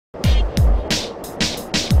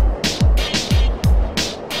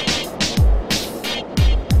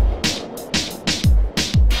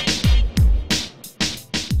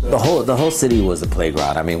the whole city was a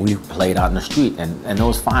playground. I mean, we played out in the street, and it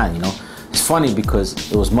was fine, you know. It's funny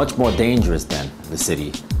because it was much more dangerous then, the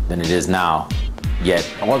city, than it is now. Yet,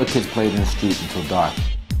 all the kids played in the street until dark.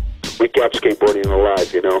 We kept skateboarding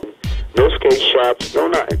alive, you know. No skate shops, no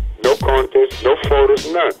nothing. No contests, no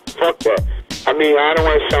photos, none. Fuck that. I mean, I don't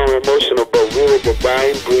want to sound emotional, but we were the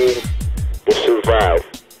dying breed to survive.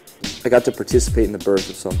 I got to participate in the birth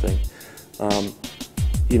of something.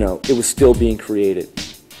 You know, it was still being created.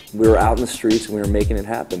 We were out in the streets and we were making it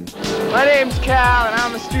happen. My name's Cal and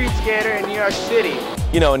I'm a street skater in New York City.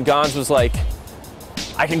 You know, and Gons was like,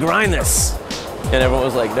 I can grind this. And everyone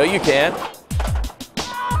was like, no, you can't.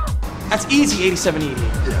 That's easy, 87, 88.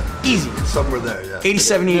 Yeah. Easy. Somewhere there, yeah.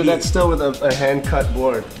 87, 88. Yeah, that's still with a hand-cut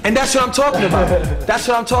board. And that's what I'm talking about. That's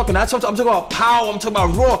what I'm talking about. I'm talking about power, I'm talking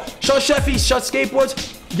about raw. Short Sheffies, short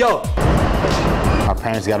skateboards, yo. Our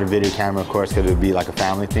parents got a video camera, of course, because it would be like a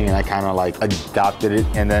family thing, and I kind of like adopted it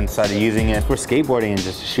and then started using it for skateboarding and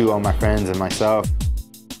just to shoot all my friends and myself.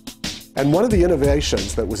 And one of the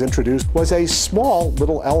innovations that was introduced was a small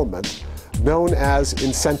little element known as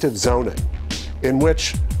incentive zoning, in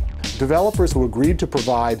which developers who agreed to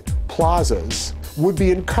provide plazas would be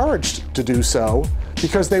encouraged to do so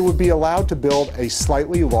because they would be allowed to build a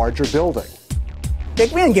slightly larger building. We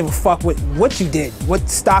didn't give a fuck what you did, what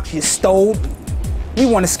stocks you stole. We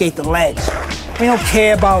want to skate the ledge. We don't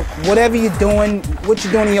care about whatever you're doing, what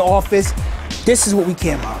you're doing in your office. This is what we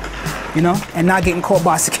care about, you know? And not getting caught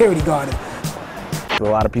by a security guard. A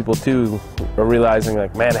lot of people, too, are realizing,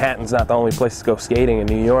 like, Manhattan's not the only place to go skating in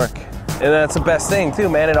New York. And that's the best thing, too,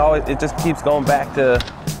 man. It just keeps going back to,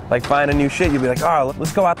 like, finding new shit. You'll be like, all right,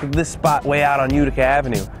 let's go out to this spot way out on Utica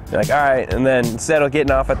Avenue. You're like, all right, and then instead of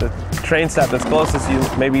getting off at the train stop that's closest,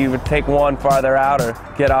 maybe you would take one farther out or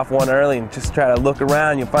get off one early and just try to look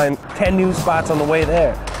around. You'll find 10 new spots on the way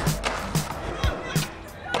there.